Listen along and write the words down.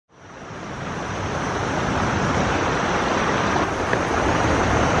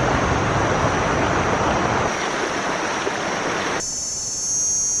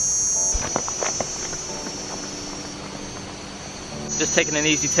just taking an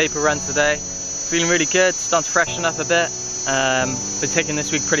easy taper run today. Feeling really good, starting to freshen up a bit. Been taking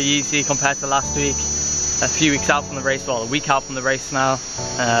this week pretty easy compared to last week. A few weeks out from the race, well, a week out from the race now.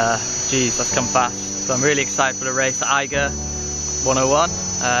 Geez, that's come fast. So I'm really excited for the race at Eiger 101.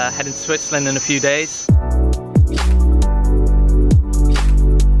 Heading to Switzerland in a few days.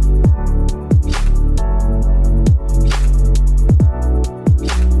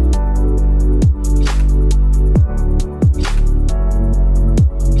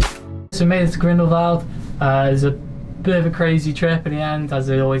 So we made it to Grindelwald. It was a bit of a crazy trip in the end, as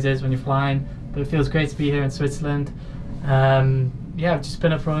it always is when you're flying, but it feels great to be here in Switzerland. Yeah, I've just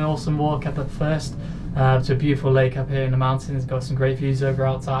been up for an awesome walk up first to a beautiful lake up here in the mountains. Got some great views over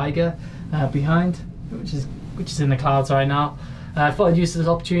out to Eiger behind, which is in the clouds right now. I thought I'd use this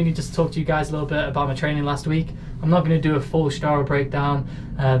opportunity just to talk to you guys a little bit about my training last week. I'm not going to do a full Strava breakdown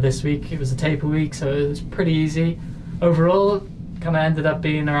this week. It was a taper week, so it was pretty easy. Overall, kind of ended up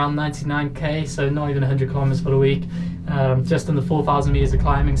being around 99k, so not even 100 kilometers for the week, just under 4,000 meters of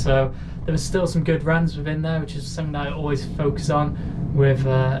climbing. So there was still some good runs within there, which is something that I always focus on with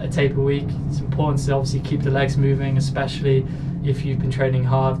a taper week. It's important to obviously keep the legs moving, especially if you've been training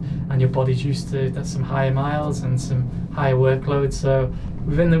hard and your body's used to some higher miles and some higher workloads. So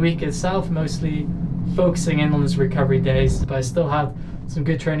within the week itself, mostly focusing in on those recovery days, but I still had some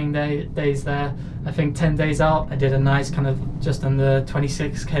good training days there. I think 10 days out, I did a nice kind of just under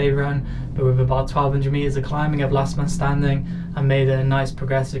 26k run, but with about 1,200 meters of climbing of last man standing. I made a nice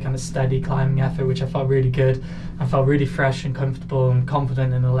progressive kind of steady climbing effort, which I felt really good. I felt really fresh and comfortable and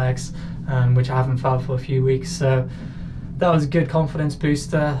confident in the legs, which I haven't felt for a few weeks. So that was a good confidence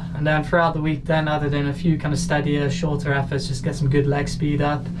booster. And then throughout the week then added in a few kind of steadier, shorter efforts, just get some good leg speed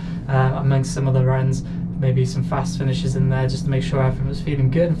up amongst some of the runs. Maybe some fast finishes in there just to make sure everything was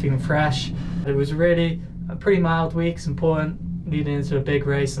feeling good and feeling fresh. It was really a pretty mild week. It's important leading into a big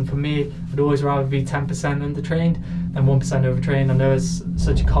race, and for me, I'd always rather be 10% undertrained than 1% overtrained. I know it's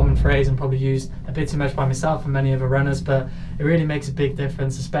such a common phrase and probably used a bit too much by myself and many other runners, but it really makes a big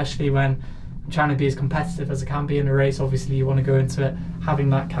difference, especially when I'm trying to be as competitive as I can be in a race. Obviously, you want to go into it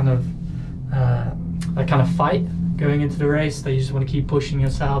having that kind of fight going into the race, that you just want to keep pushing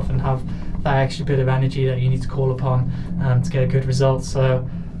yourself and have that extra bit of energy that you need to call upon to get a good result. So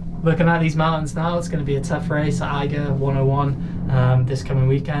looking at these mountains now, it's going to be a tough race at Eiger 101 this coming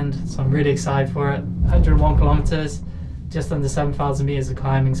weekend, so I'm really excited for it. 101 kilometers, just under 7,000 meters of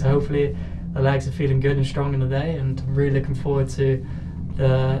climbing, so hopefully the legs are feeling good and strong in the day, and I'm really looking forward to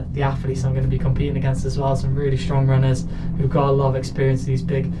the athletes I'm going to be competing against as well. Some really strong runners who've got a lot of experience in these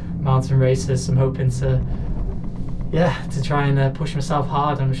big mountain races. So I'm hoping to try and push myself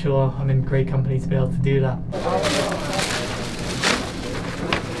hard. I'm sure I'm in great company to be able to do that.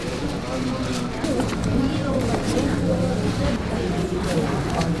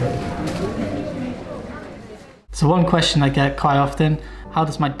 So one question I get quite often: how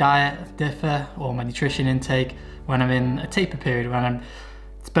does my diet differ, or my nutrition intake, when I'm in a taper period, when I'm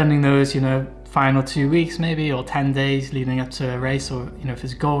spending those, final 2 weeks maybe, or 10 days leading up to a race, or if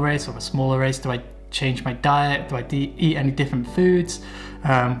it's a goal race or a smaller race? Do I change my diet? Do I eat any different foods?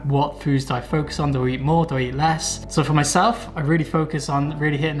 What foods do I focus on? Do I eat more? Do I eat less? So for myself, I really focus on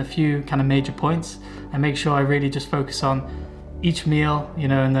really hitting a few kind of major points and make sure I really just focus on each meal,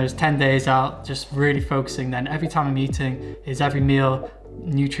 in those 10 days out, just really focusing then every time I'm eating, is every meal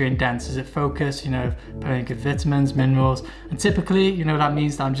nutrient dense? Is it focused, putting good vitamins, minerals? And typically, that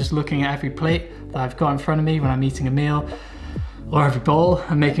means that I'm just looking at every plate that I've got in front of me when I'm eating a meal, or every bowl,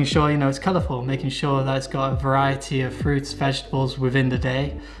 and making sure it's colourful, making sure that it's got a variety of fruits, vegetables within the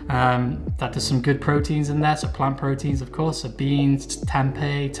day, that there's some good proteins in there, so plant proteins of course, so beans,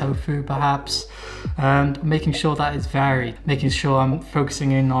 tempeh, tofu perhaps, and making sure that it's varied, making sure I'm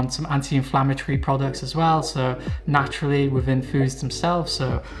focusing in on some anti-inflammatory products as well, so naturally within foods themselves.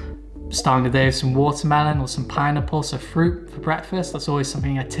 So starting the day with some watermelon or some pineapple, so fruit for breakfast. That's always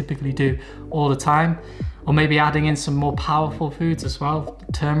something I typically do all the time. Or maybe adding in some more powerful foods as well.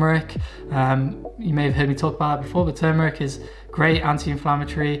 Turmeric, you may have heard me talk about it before, but turmeric is great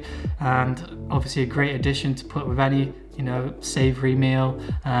anti-inflammatory and obviously a great addition to put with any savory meal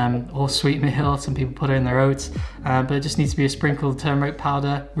or sweet meal. Some people put it in their oats, but it just needs to be a sprinkle of turmeric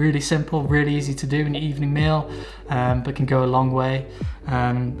powder. Really simple, really easy to do in your evening meal, but can go a long way.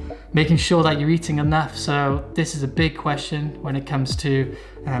 Making sure that you're eating enough. So this is a big question when it comes to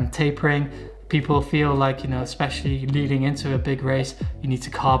tapering. People feel like, especially leading into a big race, you need to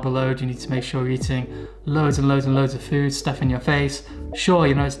carb load, you need to make sure you're eating loads and loads and loads of food, stuff in your face. Sure,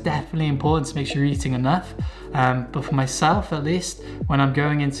 it's definitely important to make sure you're eating enough. But for myself, at least, when I'm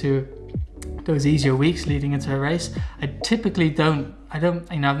going into those easier weeks leading into a race, I typically don't I've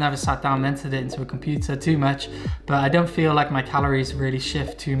never sat down and entered it into a computer too much, but I don't feel like my calories really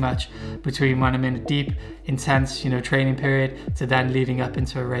shift too much between when I'm in a deep, intense, training period to then leading up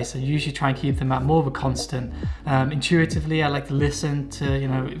into a race. I usually try and keep them at more of a constant. Intuitively, I like to listen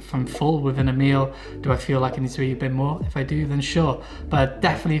to, if I'm full within a meal, do I feel like I need to eat a bit more? If I do, then sure. But I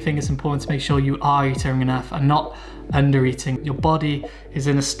definitely think it's important to make sure you are eating enough and not under eating. Your body is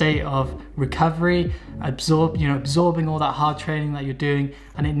in a state of recovery, absorbing all that hard training that you're doing,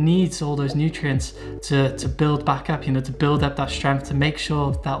 and it needs all those nutrients to build back up, to build up that strength, to make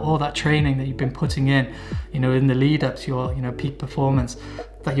sure that all that training that you've been putting in the lead up to your peak performance,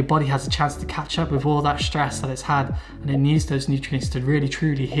 that your body has a chance to catch up with all that stress that it's had, and it needs those nutrients to really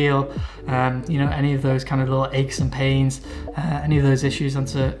truly heal any of those kind of little aches and pains, any of those issues, and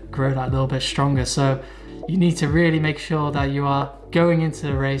to grow that little bit stronger. So you need to really make sure that you are going into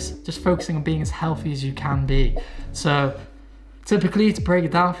the race just focusing on being as healthy as you can be. So typically, to break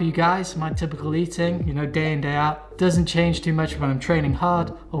it down for you guys, my typical eating, day in, day out, doesn't change too much when I'm training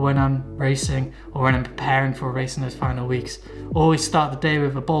hard or when I'm racing or when I'm preparing for a race in those final weeks. Always start the day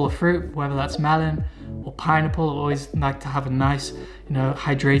with a bowl of fruit, whether that's melon or pineapple. I always like to have a nice,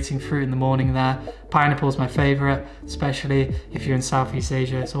 hydrating fruit in the morning there. Pineapple is my favorite, especially if you're in Southeast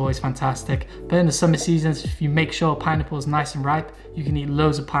Asia. It's always fantastic. But in the summer seasons, if you make sure pineapple is nice and ripe, you can eat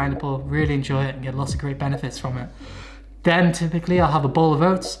loads of pineapple, really enjoy it, and get lots of great benefits from it. Then typically I'll have a bowl of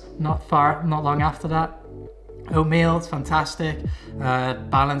oats, not long after that. Oatmeal, it's fantastic.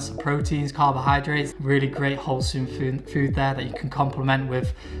 Balance of proteins, carbohydrates, really great wholesome food there that you can complement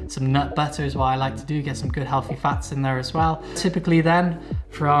with some nut butter is what I like to do, get some good healthy fats in there as well. Typically then,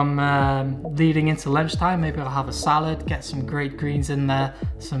 from leading into lunchtime, maybe I'll have a salad, get some great greens in there,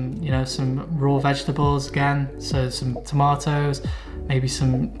 some raw vegetables again, so some tomatoes, maybe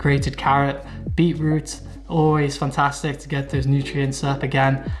some grated carrot, beetroot. Always fantastic to get those nutrients up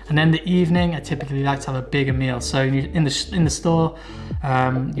again. And then the evening, I typically like to have a bigger meal. So in the store,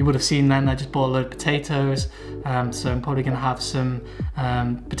 you would have seen then I just bought a load of potatoes. So I'm probably gonna have some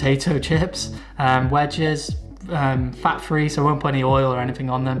potato chips, wedges, fat-free, so I won't put any oil or anything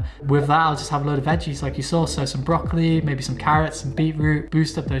on them. With that, I'll just have a load of veggies like you saw, so some broccoli, maybe some carrots, some beetroot,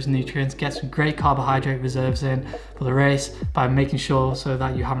 boost up those nutrients, get some great carbohydrate reserves in for the race by making sure so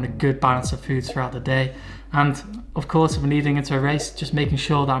that you're having a good balance of foods throughout the day. And of course, if I'm leading into a race, just making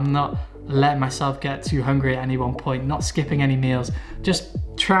sure that I'm not letting myself get too hungry at any one point, not skipping any meals, just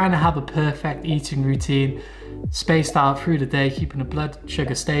trying to have a perfect eating routine, spaced out through the day, keeping the blood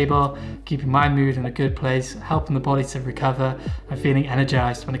sugar stable, keeping my mood in a good place, helping the body to recover, and feeling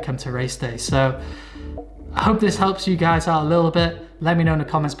energized when it comes to race day. So I hope this helps you guys out a little bit. Let me know in the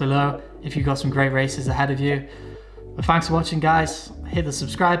comments below if you've got some great races ahead of you. But thanks for watching, guys. Hit the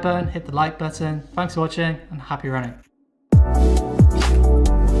subscribe button, hit the like button. Thanks for watching, and happy running.